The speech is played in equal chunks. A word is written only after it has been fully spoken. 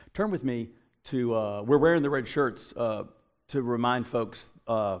Turn with me to, we're wearing the red shirts to remind folks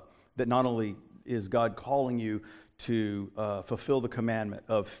that not only is God calling you to fulfill the commandment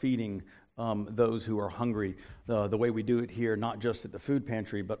of feeding those who are hungry, the way we do it here, not just at the food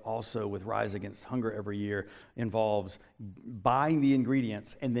pantry, but also with Rise Against Hunger every year, involves buying the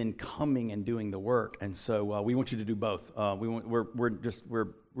ingredients and then coming and doing the work. And so we want you to do both. We're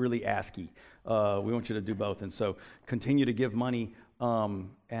really ASCII. We want you to do both. And so continue to give money, and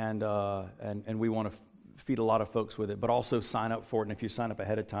we want to feed a lot of folks with it, but also sign up for it. And if you sign up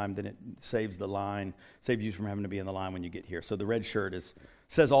ahead of time, then it saves you from having to be in the line when you get here. So the red shirt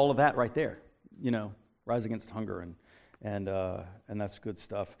says all of that right there. Rise Against Hunger, and that's good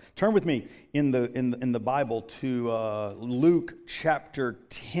stuff. Turn with me in the Bible to Luke chapter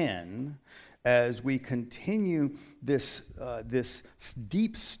 10 as we continue this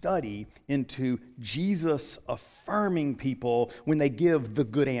deep study into Jesus affirming people when they give the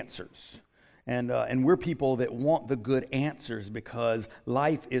good answers. And we're people that want the good answers because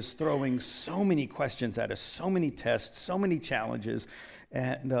life is throwing so many questions at us, so many tests, so many challenges,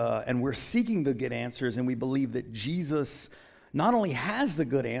 and we're seeking the good answers. And we believe that Jesus not only has the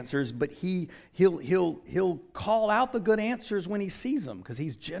good answers, but he'll call out the good answers when he sees them because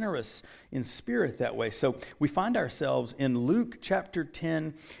he's generous in spirit that way. So we find ourselves in Luke chapter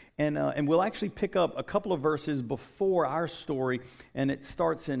 10. And we'll actually pick up a couple of verses before our story, and it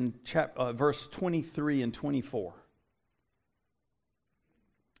starts in verse 23 and 24.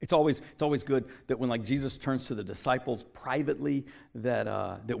 It's always good that when Jesus turns to the disciples privately,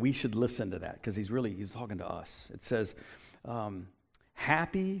 that we should listen to that because he's talking to us. It says,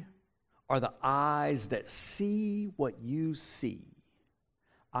 "Happy are the eyes that see what you see.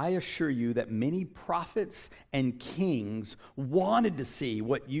 I assure you that many prophets and kings wanted to see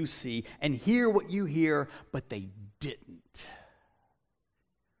what you see and hear what you hear, but they didn't."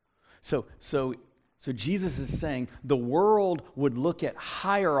 So Jesus is saying the world would look at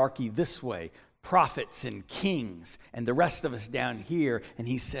hierarchy this way, prophets and kings and the rest of us down here, and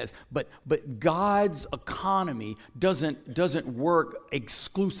he says, but God's economy doesn't work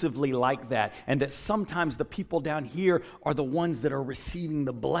exclusively like that, and that sometimes the people down here are the ones that are receiving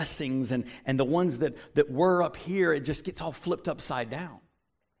the blessings, and the ones that were up here, it just gets all flipped upside down.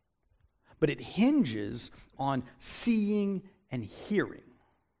 But it hinges on seeing and hearing.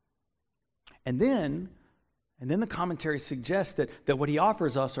 And then the commentary suggests that what he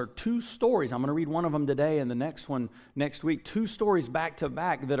offers us are two stories. I'm going to read one of them today and the next one next week. Two stories back to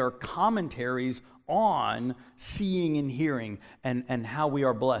back that are commentaries on seeing and hearing and how we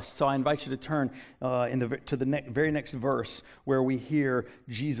are blessed. So I invite you to turn to the very next verse where we hear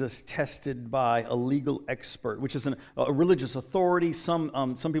Jesus tested by a legal expert, which is a religious authority.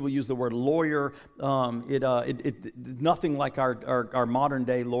 Some people use the word lawyer. It nothing like our modern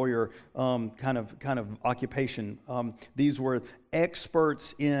day lawyer kind of occupation. These were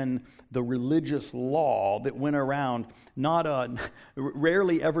experts in the religious law that went around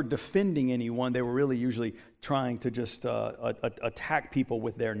rarely ever defending anyone. They were really usually trying to just attack people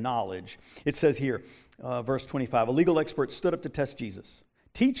with their knowledge. It says here, verse 25, a legal expert stood up to test Jesus.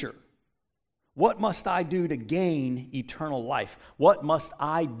 "Teacher, what must I do to gain eternal life? What must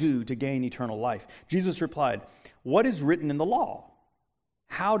I do to gain eternal life?" Jesus replied, "What is written in the law?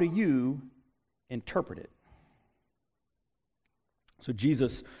 How do you interpret it?" So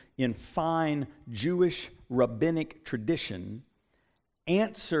Jesus, in fine Jewish rabbinic tradition,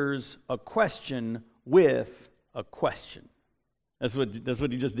 answers a question with a question. That's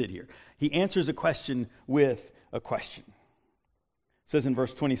what he just did here. He answers a question with a question. It says in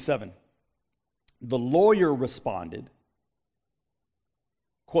verse 27, the lawyer responded,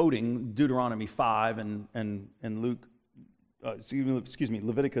 quoting Deuteronomy 5 and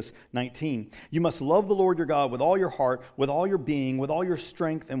Leviticus 19. "You must love the Lord your God with all your heart, with all your being, with all your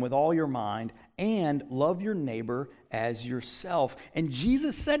strength, and with all your mind, and love your neighbor as yourself." And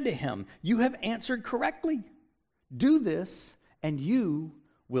Jesus said to him, "You have answered correctly. Do this, and you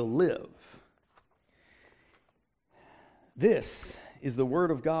will live." This is the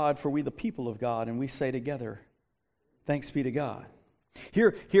word of God for we the people of God, and we say together, thanks be to God.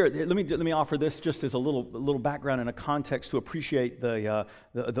 Here. Let me offer this just as a little background and a context to appreciate the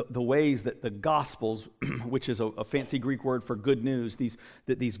ways that the Gospels, which is a fancy Greek word for good news, these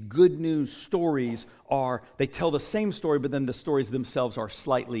good news stories they tell the same story, but then the stories themselves are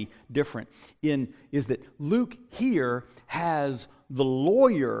slightly different. Is that Luke here has the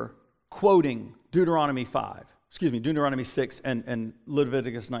lawyer quoting Deuteronomy 6 and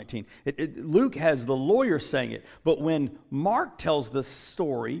Leviticus 19. Luke has the lawyer saying it, but when Mark tells the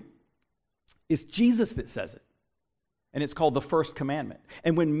story, it's Jesus that says it. And it's called the first commandment.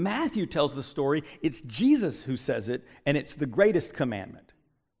 And when Matthew tells the story, it's Jesus who says it, and it's the greatest commandment.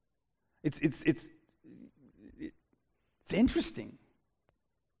 It's interesting.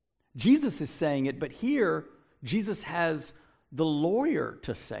 Jesus is saying it, but here Jesus has the lawyer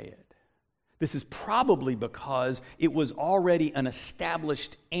to say it. This is probably because it was already an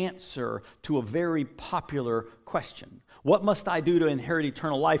established answer to a very popular question. What must I do to inherit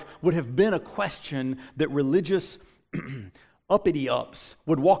eternal life would have been a question that religious uppity-ups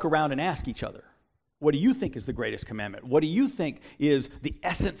would walk around and ask each other. What do you think is the greatest commandment? What do you think is the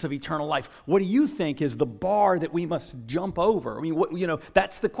essence of eternal life? What do you think is the bar that we must jump over? I mean,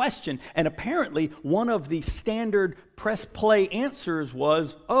 that's the question. And apparently, one of the standard press play answers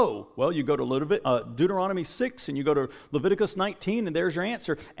was, you go to Deuteronomy 6 and you go to Leviticus 19 and there's your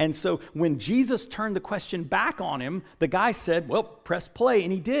answer. And so when Jesus turned the question back on him, the guy said, well, press play.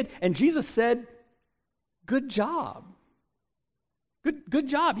 And he did. And Jesus said, good job. Good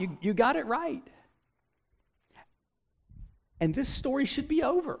job. You got it right. And this story should be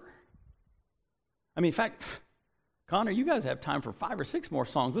over. I mean, in fact, Connor, you guys have time for 5 or 6 more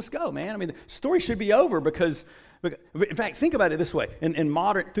songs. Let's go, man. I mean, the story should be over because in fact, think about it this way.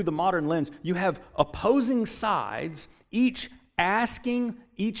 Through the modern lens, you have opposing sides, each asking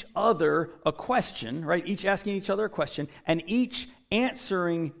each other a question, right? Each asking each other a question, and each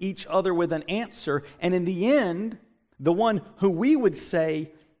answering each other with an answer. And in the end, the one who we would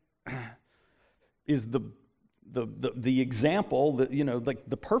say is the example, like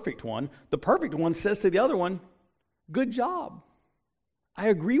the perfect one says to the other one, good job. I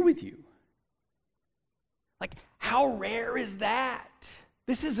agree with you. Like, how rare is that?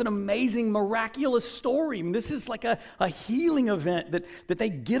 This is an amazing, miraculous story. I mean, this is like a healing event that they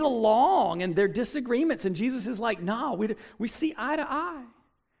get along and their disagreements. And Jesus is like, no, we see eye to eye.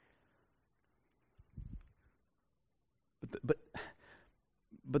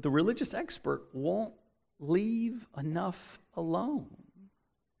 But the religious expert won't leave enough alone.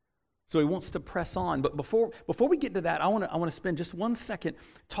 So he wants to press on. But before we get to that, I want to spend just 1 second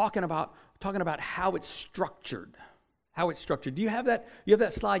talking about how it's structured. How it's structured. Do you have that? You have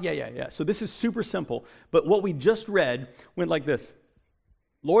that slide? Yeah. So this is super simple. But what we just read went like this.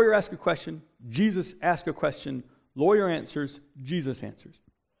 Lawyer asks a question, Jesus asks a question, lawyer answers, Jesus answers.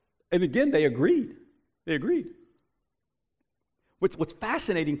 And again, they agreed. What's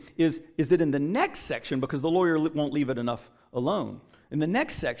fascinating is that in the next section, because the lawyer won't leave it enough alone, in the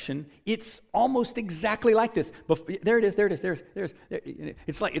next section, it's almost exactly like this. But there it is.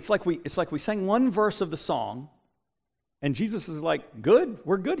 It's like we sang one verse of the song, and Jesus is like, "Good,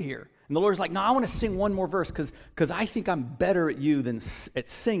 we're good here." And the lawyer's like, "No, I want to sing one more verse because I think I'm better at you than at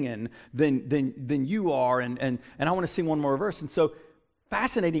singing than you are, and I want to sing one more verse." And so,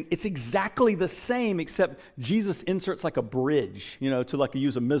 fascinating. It's exactly the same, except Jesus inserts like a bridge, to like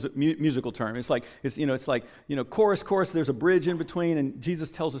use a musical term. It's like chorus. There's a bridge in between, and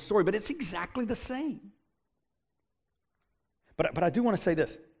Jesus tells a story. But it's exactly the same. But I do want to say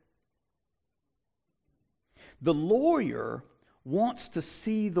this: the lawyer wants to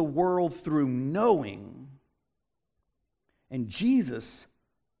see the world through knowing, and Jesus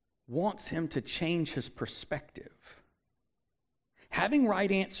wants him to change his perspective. Having right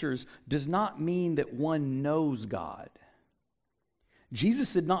answers does not mean that one knows God.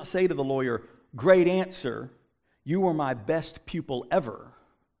 Jesus did not say to the lawyer, "Great answer, you were my best pupil ever."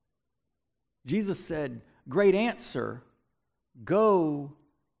 Jesus said, "Great answer, go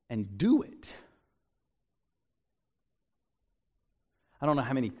and do it." I don't know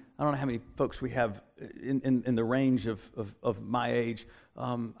how many folks we have in the range of my age.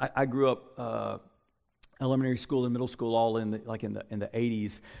 I grew up elementary school and middle school all in the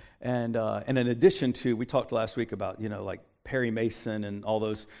 80s, and in addition to, we talked last week about like Perry Mason and all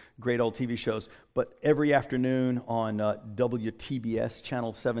those great old TV shows, but every afternoon on WTBS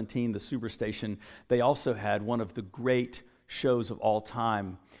Channel 17, the Superstation, they also had one of the great shows of all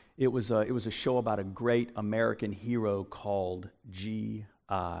time. It was a show about a great American hero called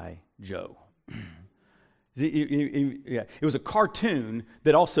G.I. Joe. It was a cartoon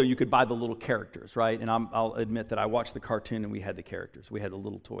that also you could buy the little characters, right? And I'll admit that I watched the cartoon and we had the characters. We had the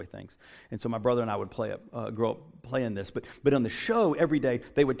little toy things. And so my brother and I would grow up playing this. But on the show every day,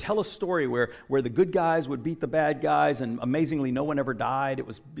 they would tell a story where the good guys would beat the bad guys, and amazingly, no one ever died. It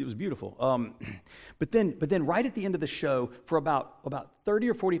was beautiful. But then right at the end of the show, for about 30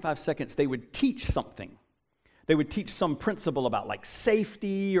 or 45 seconds, they would teach something. They would teach some principle about like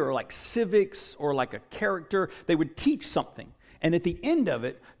safety or like civics or like a character. They would teach something. And at the end of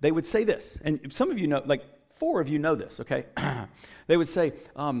it, they would say this. And some of you know, like 4 of you know this, okay? They would say,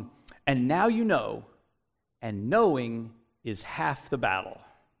 and now you know and knowing is half the battle.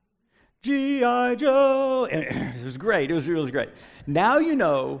 G.I. Joe. And it was great. It was really great. Now you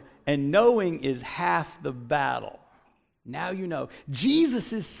know, and knowing is half the battle. Now you know.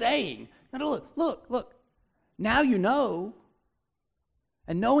 Jesus is saying, no, look. Now you know,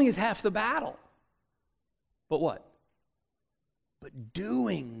 and knowing is half the battle. But what? But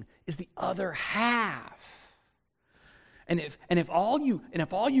doing is the other half. And if all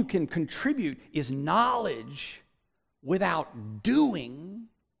you can contribute is knowledge without doing,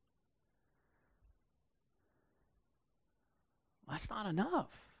 that's not enough.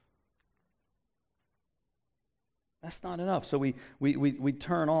 That's not enough. So we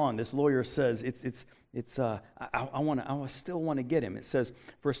turn on. This lawyer says I still want to get him. It says,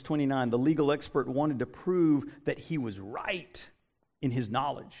 verse 29, the legal expert wanted to prove that he was right in his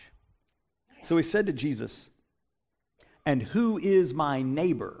knowledge. So he said to Jesus, "And who is my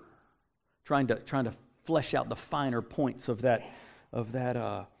neighbor?" Trying to flesh out the finer points of that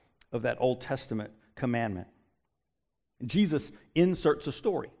Old Testament commandment. And Jesus inserts a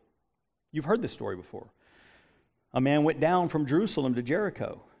story. You've heard this story before. A man went down from Jerusalem to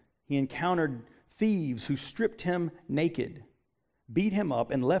Jericho. He encountered thieves who stripped him naked, beat him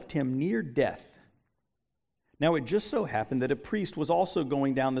up, and left him near death. Now it just so happened that a priest was also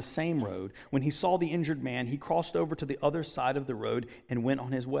going down the same road. When he saw the injured man, he crossed over to the other side of the road and went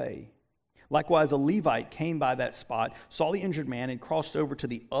on his way. Likewise, a Levite came by that spot, saw the injured man, and crossed over to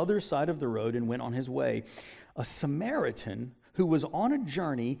the other side of the road and went on his way. A Samaritan who was on a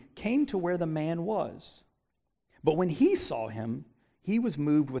journey came to where the man was. But when he saw him, he was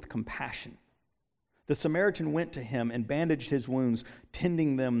moved with compassion. The Samaritan went to him and bandaged his wounds,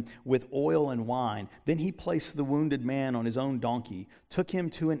 tending them with oil and wine. Then he placed the wounded man on his own donkey, took him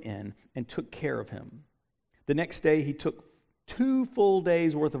to an inn, and took care of him. The next day he took 2 full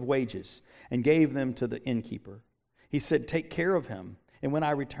days' worth of wages and gave them to the innkeeper. He said, "Take care of him, and when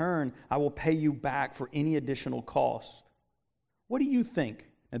I return, I will pay you back for any additional cost." What do you think?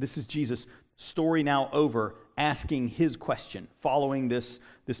 Now this is Jesus' story now over, asking his question, following this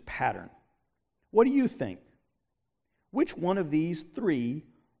pattern. What do you think? Which one of these 3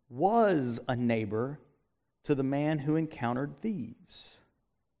 was a neighbor to the man who encountered thieves?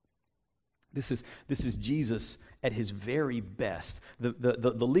 This is Jesus at his very best.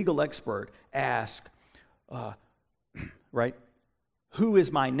 The legal expert asked, right, who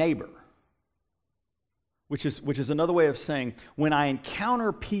is my neighbor? Which is another way of saying, when I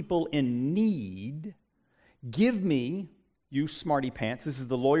encounter people in need, give me, you smarty pants, this is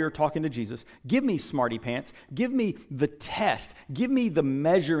the lawyer talking to Jesus, give me smarty pants, give me the test, give me the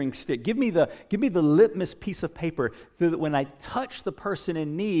measuring stick, give me the litmus piece of paper, so that when I touch the person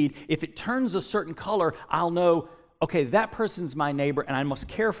in need, if it turns a certain color, I'll know, okay, that person's my neighbor and I must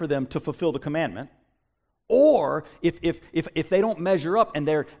care for them to fulfill the commandment. Or if they don't measure up and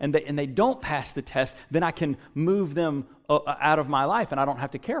they don't pass the test, then I can move them out of my life and I don't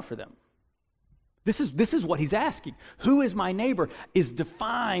have to care for them. This is what he's asking. Who is my neighbor is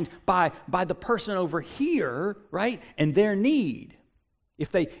defined by the person over here, right? And their need.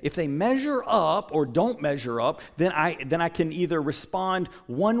 If they measure up or don't measure up, then I can either respond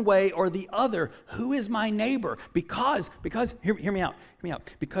one way or the other. Who is my neighbor? Because hear me out.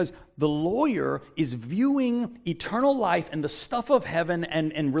 Because the lawyer is viewing eternal life and the stuff of heaven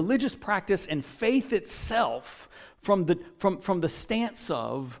and religious practice and faith itself from the stance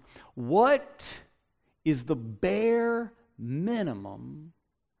of what is the bare minimum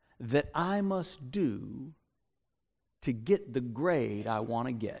that I must do to get the grade I want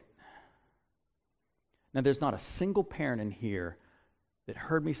to get. Now, there's not a single parent in here that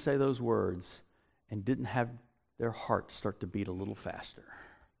heard me say those words and didn't have their heart start to beat a little faster.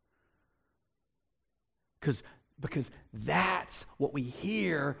 Because that's what we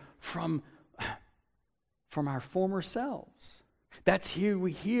hear from our former selves. That's here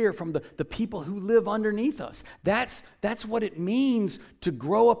we hear from the people who live underneath us. That's what it means to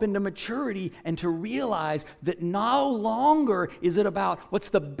grow up into maturity and to realize that no longer is it about what's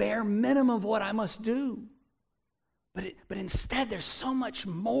the bare minimum of what I must do. But instead, there's so much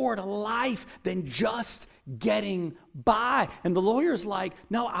more to life than just getting by. And the lawyer's like,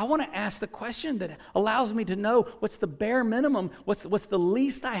 no, I want to ask the question that allows me to know what's the bare minimum, what's the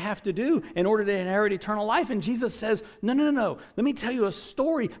least I have to do in order to inherit eternal life. And Jesus says, no. Let me tell you a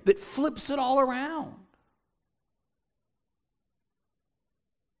story that flips it all around.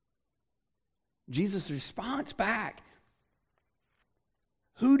 Jesus' response back,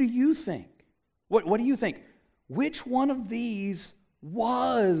 who do you think? What do you think? Which one of these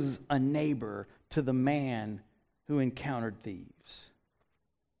was a neighbor to the man who encountered thieves?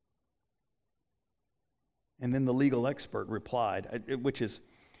 And then the legal expert replied, which is,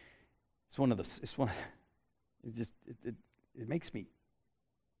 it makes me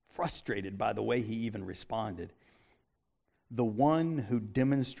frustrated by the way he even responded. The one who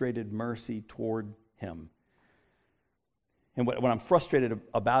demonstrated mercy toward him. And what I'm frustrated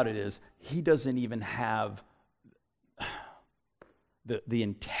about it is he doesn't even have the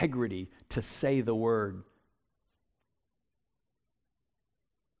integrity to say the word.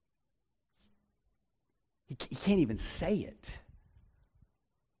 He can't even say it.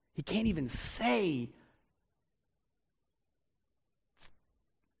 He can't even say.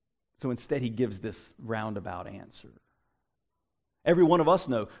 So instead he gives this roundabout answer. Every one of us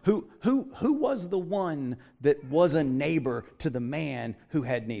know who was the one that was a neighbor to the man who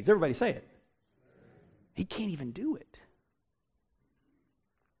had needs. Everybody say it. He can't even do it.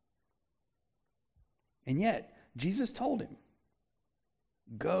 And yet, Jesus told him,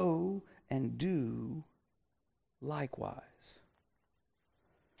 go and do likewise.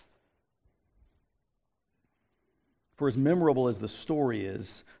 For as memorable as the story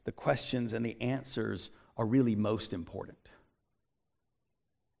is, the questions and the answers are really most important.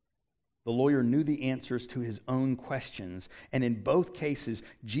 The lawyer knew the answers to his own questions, and in both cases,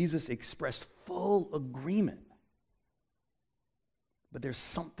 Jesus expressed full agreement. But there's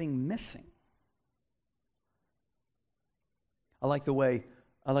something missing. I like the way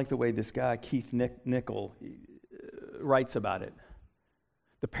this guy, Keith Nichol, writes about it.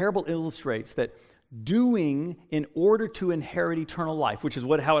 The parable illustrates that doing in order to inherit eternal life, which is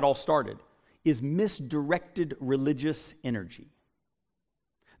how it all started, is misdirected religious energy.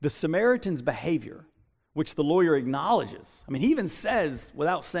 The Samaritan's behavior, which the lawyer acknowledges, he even says,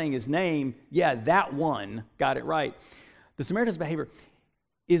 without saying his name, yeah, that one got it right. The Samaritan's behavior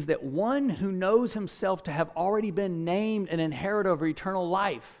is that one who knows himself to have already been named an inheritor of eternal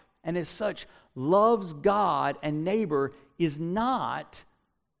life, and as such loves God and neighbor, is not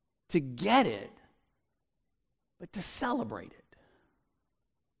to get it, but to celebrate it.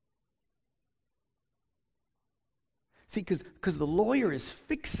 See, because the lawyer is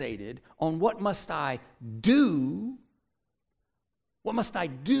fixated on what must I do? What must I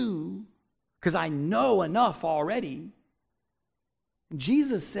do? Because I know enough already.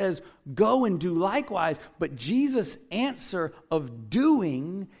 Jesus says, go and do likewise. But Jesus' answer of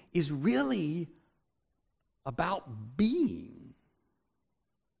doing is really about being.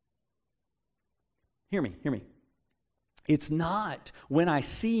 Hear me. It's not when I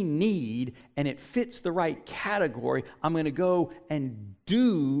see need and it fits the right category, I'm going to go and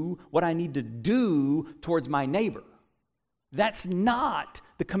do what I need to do towards my neighbor. That's not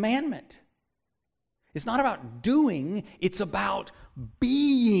the commandment. It's not about doing, it's about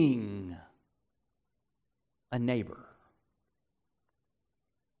being a neighbor.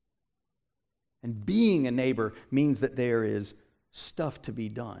 And being a neighbor means that there is stuff to be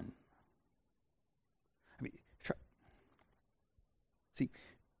done. See,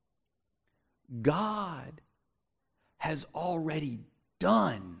 God has already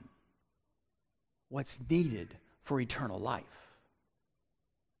done what's needed for eternal life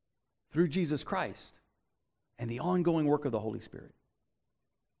through Jesus Christ and the ongoing work of the Holy Spirit.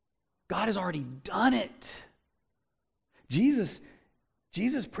 God has already done it. Jesus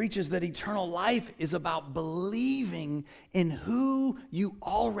preaches that eternal life is about believing in who you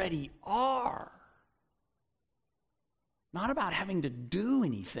already are. Not about having to do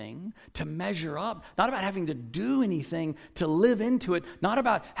anything to measure up. Not about having to do anything to live into it. Not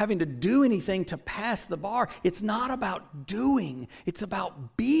about having to do anything to pass the bar. It's not about doing. It's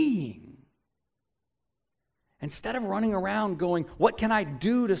about being. Instead of running around going, what can I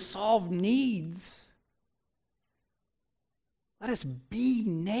do to solve needs? Let us be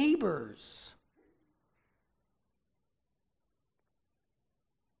neighbors.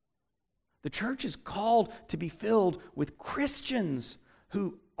 The church is called to be filled with Christians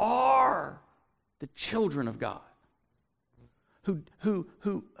who are the children of God, who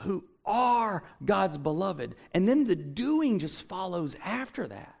are God's beloved. And then the doing just follows after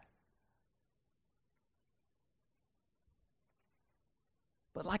that.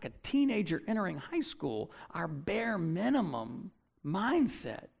 But like a teenager entering high school, our bare minimum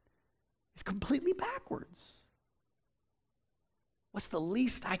mindset is completely backwards. What's the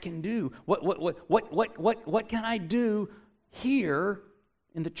least I can do? What can I do here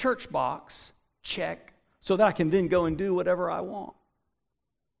in the church box? Check, so that I can then go and do whatever I want.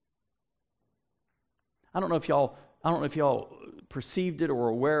 I don't know if y'all perceived it or were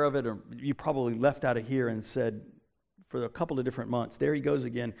aware of it, or you probably left out of here and said, for a couple of different months. There he goes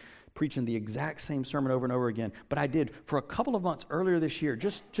again, preaching the exact same sermon over and over again. But I did, for a couple of months earlier this year,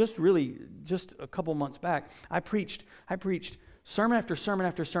 just a couple months back, I preached sermon after sermon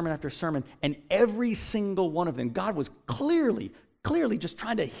after sermon after sermon, and every single one of them, God was clearly just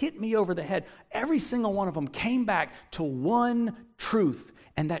trying to hit me over the head. Every single one of them came back to one truth,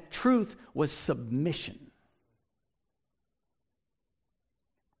 and that truth was submission.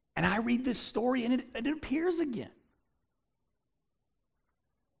 And I read this story, and it appears again.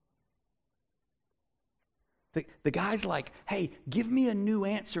 The guy's like, hey, give me a new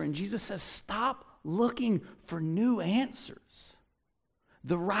answer. And Jesus says, stop looking for new answers.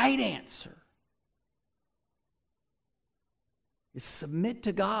 The right answer is submit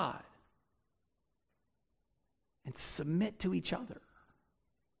to God and submit to each other.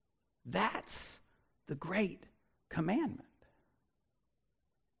 That's the great commandment.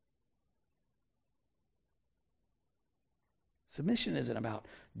 Submission isn't about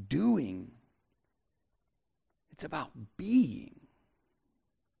doing, it's about being.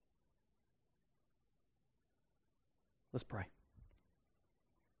 Let's pray.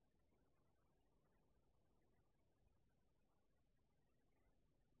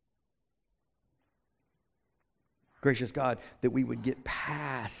 Gracious God, that we would get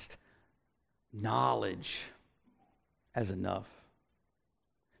past knowledge as enough.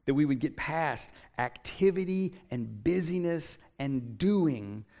 That we would get past activity and busyness and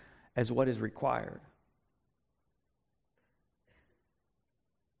doing as what is required.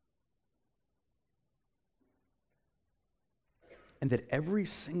 And that every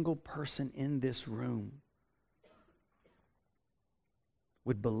single person in this room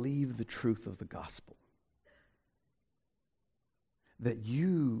would believe the truth of the gospel. That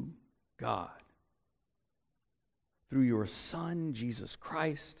you, God, through your Son, Jesus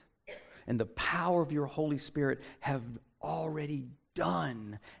Christ, and the power of your Holy Spirit, have already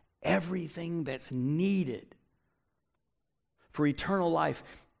done everything that's needed for eternal life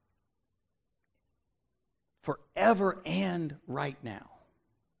forever and right now.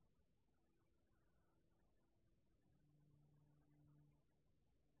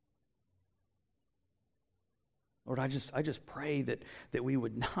 Lord, I just pray that we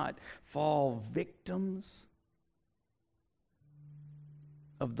would not fall victims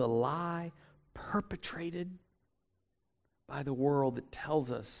of the lie perpetrated by the world that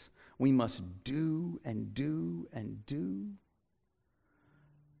tells us we must do and do and do,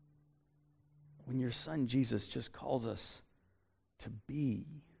 when your Son Jesus just calls us to be.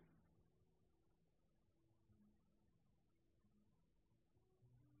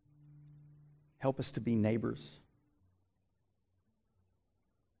 Help us to be neighbors.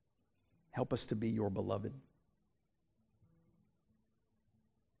 Help us to be your beloved.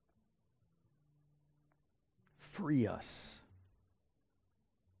 Free us.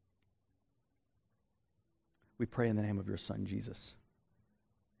 We pray in the name of your Son, Jesus.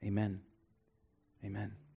 Amen. Amen.